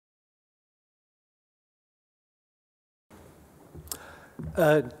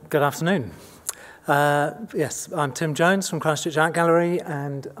Good afternoon. Yes, I'm Tim Jones from Christchurch Art Gallery,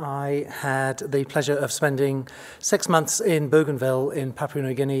 and I had the pleasure of spending 6 months in Bougainville in Papua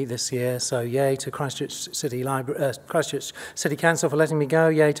New Guinea this year. So yay to Christchurch City Council for letting me go,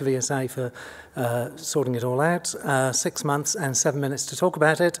 yay to VSA for sorting it all out. 6 months and 7 minutes to talk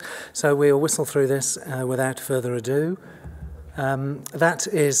about it, so we'll whistle through this without further ado. That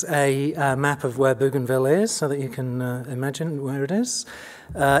is a map of where Bougainville is, so that you can imagine where it is.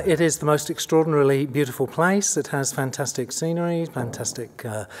 It is the most extraordinarily beautiful place. It has fantastic scenery, fantastic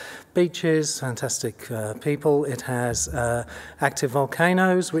beaches, fantastic people. It has active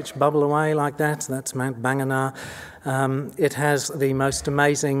volcanoes which bubble away like that. That's Mount Bangana. It has the most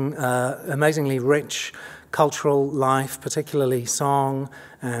amazingly rich cultural life, particularly song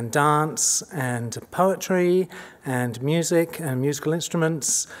and dance and poetry and music and musical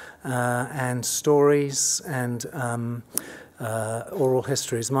instruments and stories and oral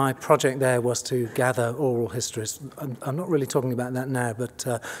histories. My project there was to gather oral histories. I'm not really talking about that now, but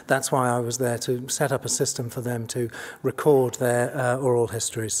that's why I was there, to set up a system for them to record their oral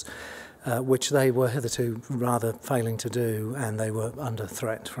histories, which they were hitherto rather failing to do, and they were under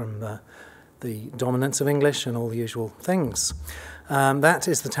threat from the dominance of English and all the usual things. That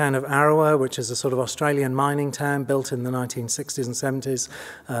is the town of Arawa, which is a sort of Australian mining town built in the 1960s and 70s,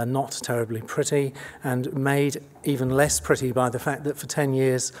 not terribly pretty, and made even less pretty by the fact that for 10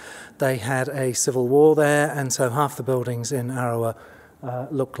 years they had a civil war there, and so half the buildings in Arawa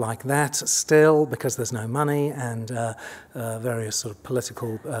look like that still, because there's no money and various sort of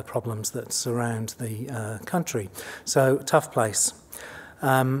political problems that surround the country. So, tough place.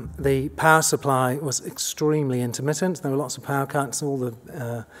 The power supply was extremely intermittent. There were lots of power cuts. All the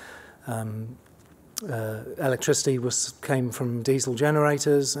electricity came from diesel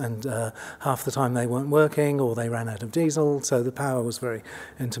generators, and half the time they weren't working or they ran out of diesel, so the power was very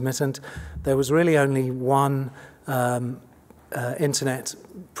intermittent. There was really only one internet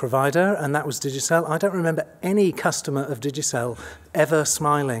provider, and that was Digicel. I don't remember any customer of Digicel ever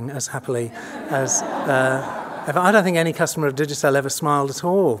smiling as happily as... I don't think any customer of Digicel ever smiled at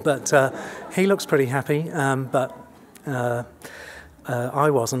all, but he looks pretty happy, but I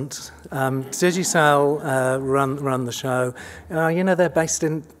wasn't. Digicel run the show. You know, they're based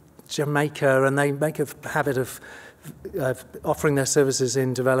in Jamaica, and they make a habit of offering their services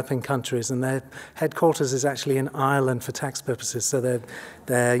in developing countries, and their headquarters is actually in Ireland for tax purposes, so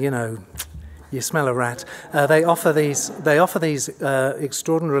they're you know, you smell a rat. They offer these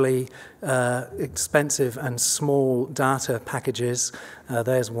extraordinarily expensive and small data packages.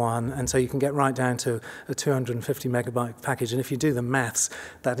 There's one, and so you can get right down to a 250 megabyte package. And if you do the maths,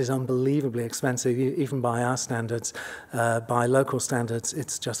 that is unbelievably expensive, even by our standards. By local standards,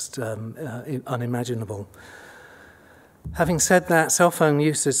 it's just unimaginable. Having said that, cell phone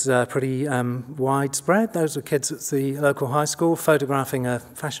use is pretty widespread. Those were kids at the local high school photographing a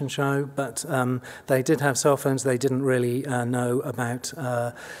fashion show, but they did have cell phones. They didn't really know about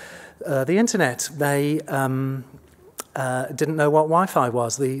the internet. They didn't know what Wi-Fi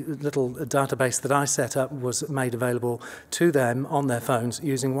was. The little database that I set up was made available to them on their phones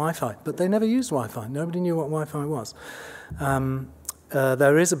using Wi-Fi, but they never used Wi-Fi. Nobody knew what Wi-Fi was.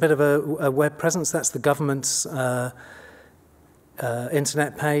 There is a bit of a web presence. That's the government's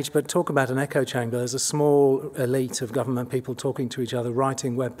internet page, but talk about an echo chamber. There's a small elite of government people talking to each other,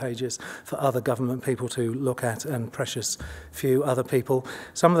 writing web pages for other government people to look at, and precious few other people.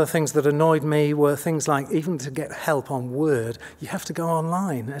 Some of the things that annoyed me were things like, even to get help on Word, you have to go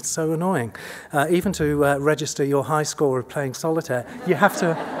online. It's so annoying. Even to register your high score of playing solitaire, you have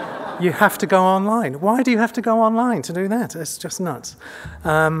to go online. Why do you have to go online to do that? It's just nuts.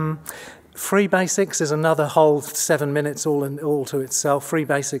 Free Basics is another whole 7 minutes all to itself. Free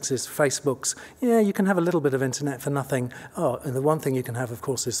Basics is Facebook's. Yeah, you can have a little bit of internet for nothing. Oh, and the one thing you can have, of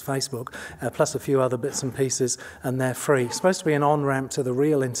course, is Facebook, plus a few other bits and pieces, and they're free. It's supposed to be an on-ramp to the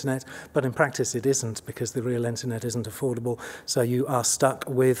real internet, but in practice it isn't, because the real internet isn't affordable, so you are stuck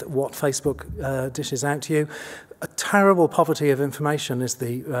with what Facebook dishes out to you. A terrible poverty of information is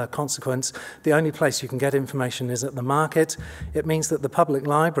the consequence. The only place you can get information is at the market. It means that the public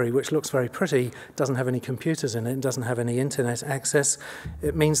library, which looks very pretty, doesn't have any computers in it, and doesn't have any internet access.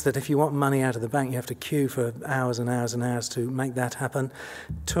 It means that if you want money out of the bank, you have to queue for hours and hours and hours to make that happen.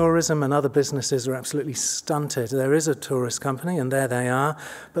 Tourism and other businesses are absolutely stunted. There is a tourist company, and there they are,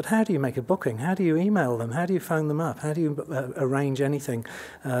 but how do you make a booking? How do you email them? How do you phone them up? How do you arrange anything?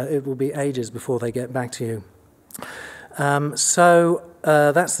 It will be ages before they get back to you.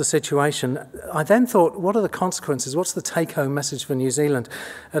 That's the situation. I then thought, what are the consequences? What's the take-home message for New Zealand?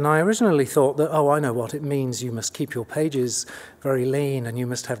 And I originally thought that, I know what it means. You must keep your pages very lean, and you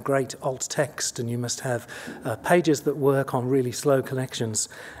must have great alt text, and you must have pages that work on really slow connections.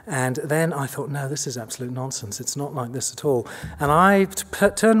 And then I thought, no, this is absolute nonsense. It's not like this at all. And I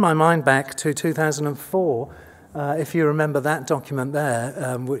turned my mind back to 2004, if you remember that document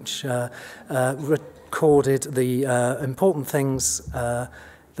there, which recorded the important things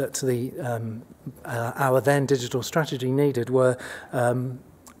that our then digital strategy needed were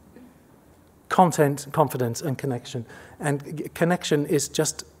content, confidence, and connection. And connection is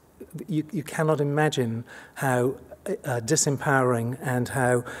just, you cannot imagine how disempowering and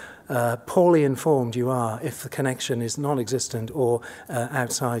how poorly informed you are if the connection is non-existent or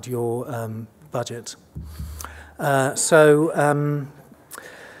outside your budget.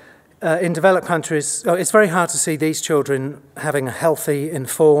 In developed countries, it's very hard to see these children having a healthy,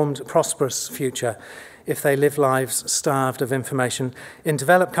 informed, prosperous future if they live lives starved of information. In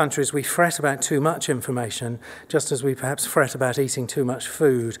developed countries, we fret about too much information, just as we perhaps fret about eating too much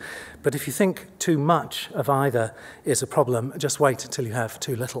food. But if you think too much of either is a problem, just wait until you have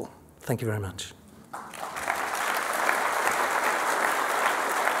too little. Thank you very much.